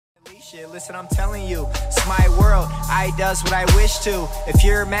Shit, listen, I'm telling you, it's my world. I does what I wish to. If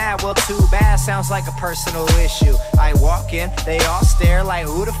you're mad, well, too bad. Sounds like a personal issue. I walk in, they all stare like,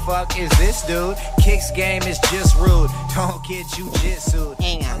 who the fuck is this dude? Kicks game is just rude. Don't get jujitsu.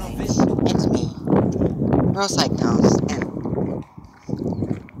 Hey guys, it's me, RoSychNows, and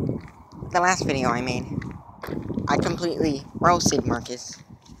the last video I made, I completely roasted Marcus.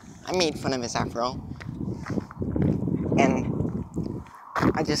 I made fun of his afro, and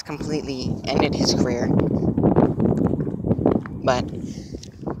I just completely ended his career. But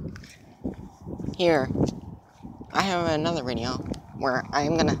here, I have another video where I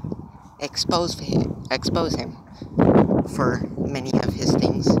am gonna expose him for many of his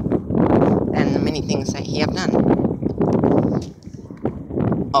things and the many things that he have done.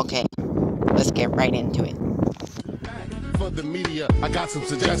 Okay, let's get right into it. For the media, I got some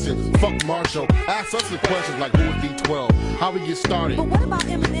suggestions. Fuck Marshall. Ask us the questions like who would be 12? How we get started? But what about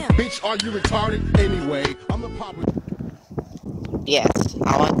Eminem? Bitch, are you retarded? Anyway, I'm the pop. Yes,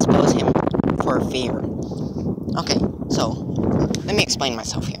 I'll expose him for fear. Okay, so let me explain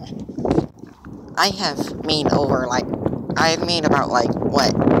myself here. I have made about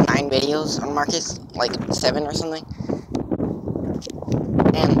 9 videos on Marcus, like 7 or something,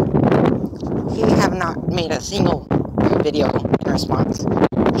 and he have not made a single video in response.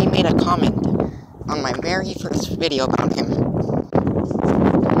 He made a comment on my very first video about him.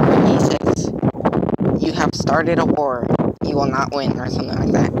 He says, "You have started a war, you will not win," or something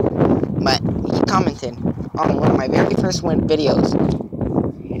like that. But he commented on one of my very first videos,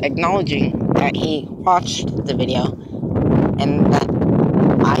 acknowledging that he watched the video and that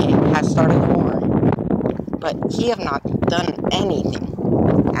I had started a war. But he have not done anything.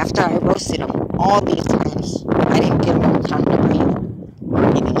 After I roasted him all these times, I didn't give him time to breathe or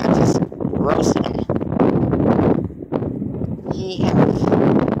anything. I just roasted him. He has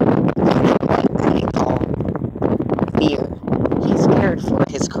what I call fear. He's scared for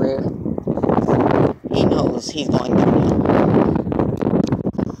his career. He knows he's going downhill.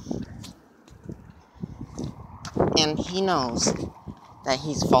 And he knows that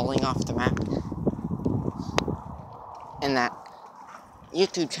he's falling off the map. And that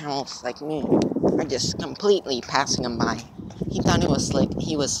YouTube channels like me are just completely passing him by. He thought he was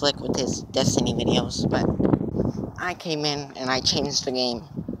slick with his Destiny videos, but I came in and I changed the game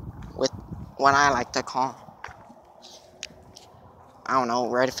with what I like to call, I don't know,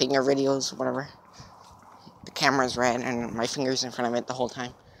 red finger videos, whatever. The camera's red and my finger's in front of it the whole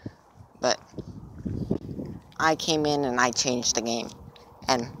time. But I came in and I changed the game.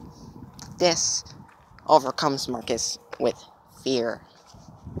 And this overcomes Marcus with fear.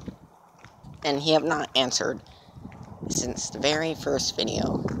 And he have not answered since the very first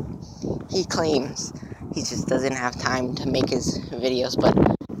video. He claims he just doesn't have time to make his videos, but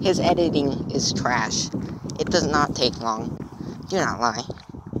his editing is trash. It does not take long. Do not lie.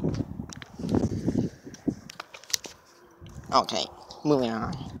 Okay, moving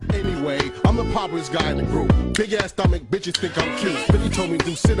on. Anyway, I'm the poppiest guy in the group. Big ass stomach, bitches think I'm cute. Billy told me to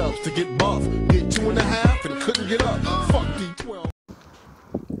do sit-ups to get buff. Did 2.5 and couldn't get up. Fuck D12.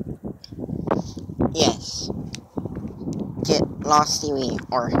 Yes. Get Lost TV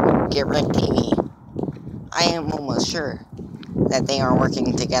or Get Wrecked TV. I am almost sure that they are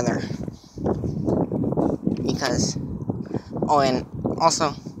working together. Because, and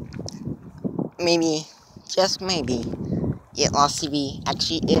also, maybe, just maybe, Get Lost TV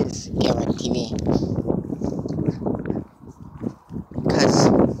actually is Get Wrecked TV. Because,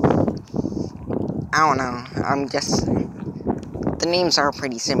 I don't know, the names are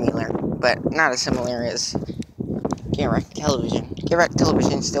pretty similar, but not as similar as Get Wrecked Television. Get Wrecked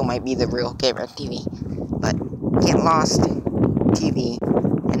Television still might be the real Get Wrecked TV, but Get Lost TV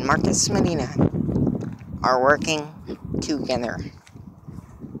and Marcus Medina are working together.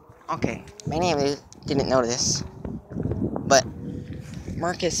 Okay, many of you didn't know this, but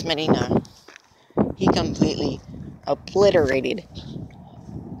Marcus Medina, he completely obliterated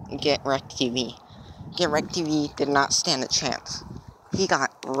Get Wrecked TV. Get Wrecked TV did not stand a chance. He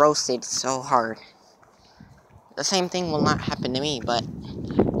got roasted so hard. The same thing will not happen to me, but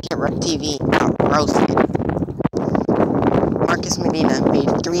Get Wrecked TV got roasted. Marcus Medina made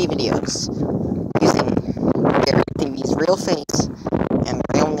 3 videos using Get Wrecked TV's real face and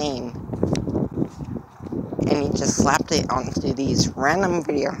real name, and he just slapped it onto these random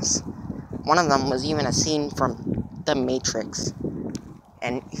videos. One of them was even a scene from The Matrix,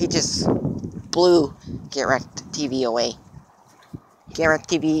 and he just blew Get Wrecked TV away. Get Wrecked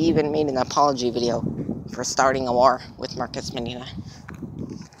TV even made an apology video for starting a war with Marcus Medina.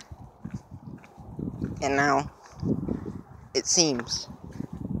 And now, it seems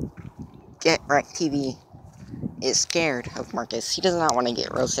GetRecTV is scared of Marcus. He does not want to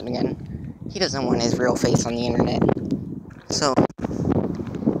get roasted again. He doesn't want his real face on the internet. So,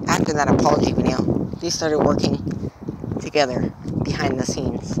 after that apology video, they started working together behind the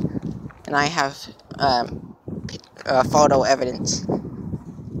scenes. And I have photo evidence.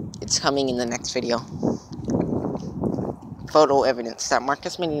 It's coming in the next video. Photo evidence that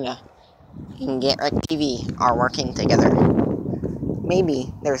Marcus Medina and GetRecTV are working together.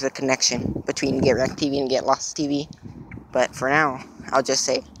 Maybe there's a connection between GetRecTV and GetLostTV, but for now, I'll just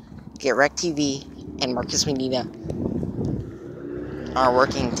say GetRecTV and Marcus Medina are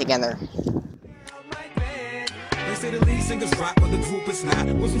working together. They say the lead singers rock, but the group is not.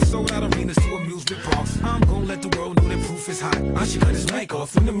 Was we sold out arenas to amusement parks? I'm gonna let the world know that proof is hot. I should cut his mic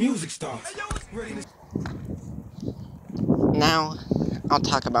off when the music starts. Now, I'll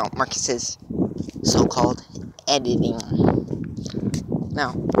talk about Marcus's so-called editing.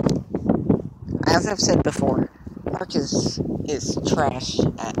 Now, as I've said before, Marcus is trash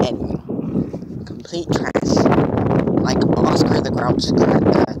at editing. Complete trash. Like Oscar the Grouch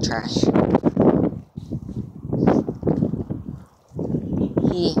trash.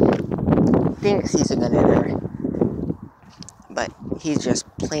 He thinks he's a good editor, but he's just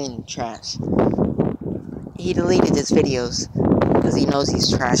plain trash. He deleted his videos because he knows he's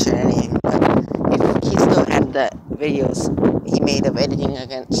trash at editing, but if he still had the videos he made of editing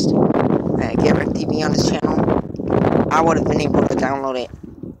against GetRecTV on his channel, I would have been able to download it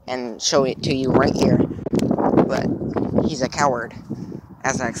and show it to you right here. But he's a coward,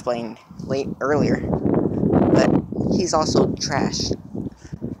 as I explained earlier. But he's also trash.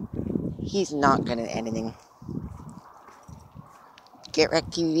 He's not good at editing.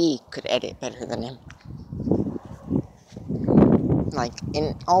 GetRecTV could edit better than him. Like,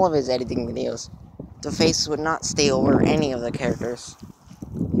 in all of his editing videos, the face would not stay over any of the characters.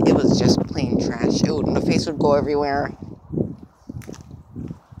 It was just plain trash. The face would go everywhere.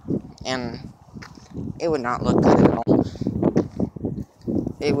 And it would not look good at all.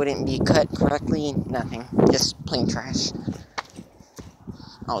 It wouldn't be cut correctly, nothing. Just plain trash.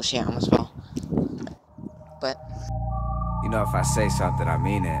 Oh shit, I almost fell. But You know, if I say something, I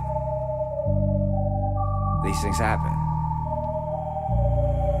mean it. These things happen.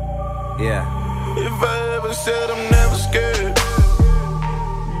 Yeah. If I ever said I'm never scared,